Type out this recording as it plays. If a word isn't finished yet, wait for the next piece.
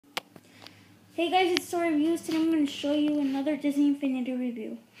Hey guys, it's Story Reviews. Today I'm going to show you another Disney Infinity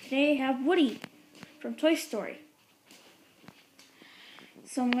review. Today I have Woody from Toy Story.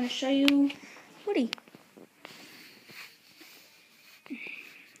 So I'm going to show you Woody.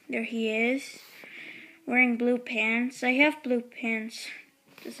 There he is, wearing blue pants. I have blue pants,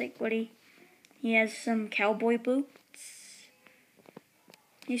 just like Woody. He has some cowboy boots.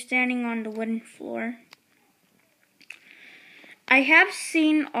 He's standing on the wooden floor. I have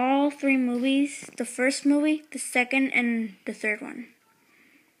seen all three movies, the first movie, the second, and the third one.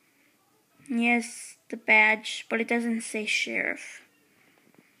 He has the badge, but it doesn't say sheriff.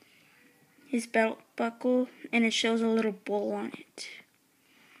 His belt buckle, and it shows a little bull on it.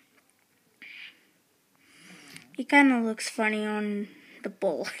 He kind of looks funny on the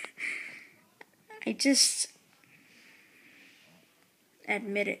bull. I just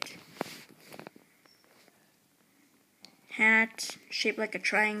admit it. Hat shaped like a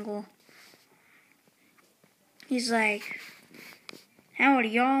triangle. He's like, "Howdy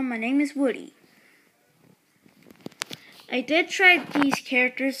y'all, my name is Woody." I did try these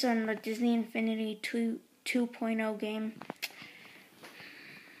characters on the Disney Infinity 2.0 game.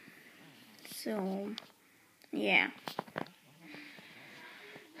 So, yeah.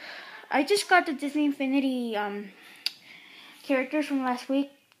 I just got the Disney Infinity characters from last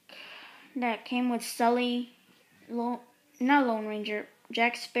week that came with Sully, not Lone Ranger,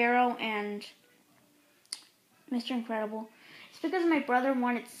 Jack Sparrow, and Mr. Incredible. It's because my brother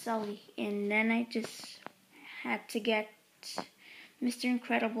wanted Sully, and then I just had to get Mr.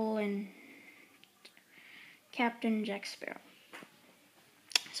 Incredible and Captain Jack Sparrow.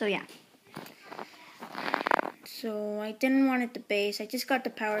 So yeah. So I didn't want it the base. I just got the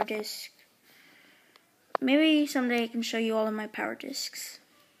power disc. Maybe someday I can show you all of my power discs.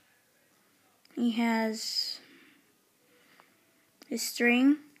 He has his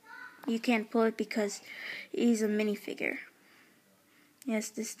string. You can't pull it because he's a minifigure. He has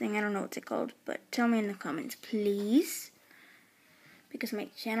this thing. I don't know what's it called, but tell me in the comments, please. Because my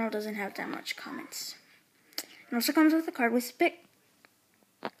channel doesn't have that much comments. It also comes with a card with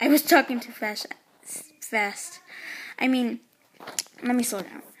I was talking too fast. I mean, let me slow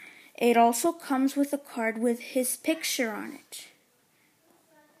down. It also comes with a card with his picture on it.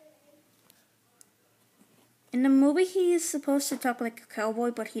 In the movie, he is supposed to talk like a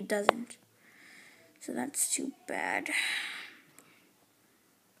cowboy, but he doesn't. So that's too bad.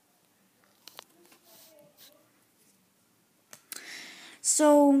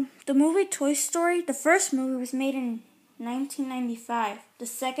 So, the movie Toy Story, the first movie was made in 1995. The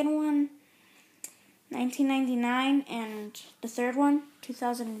second one, 1999, and the third one,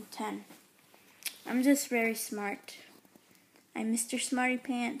 2010. I'm just very smart. I'm Mr. Smarty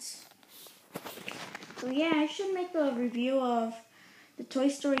Pants. So yeah, I should make a review of the Toy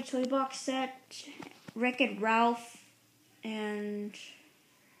Story toy box set, Wreck-It Ralph, and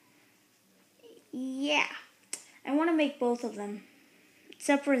yeah, I want to make both of them,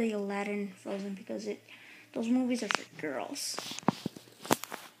 except for the Aladdin Frozen because those movies are for girls.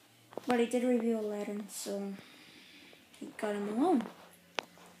 But I did review Aladdin, so I got him alone.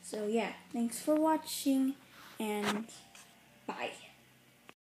 So yeah, thanks for watching, and bye.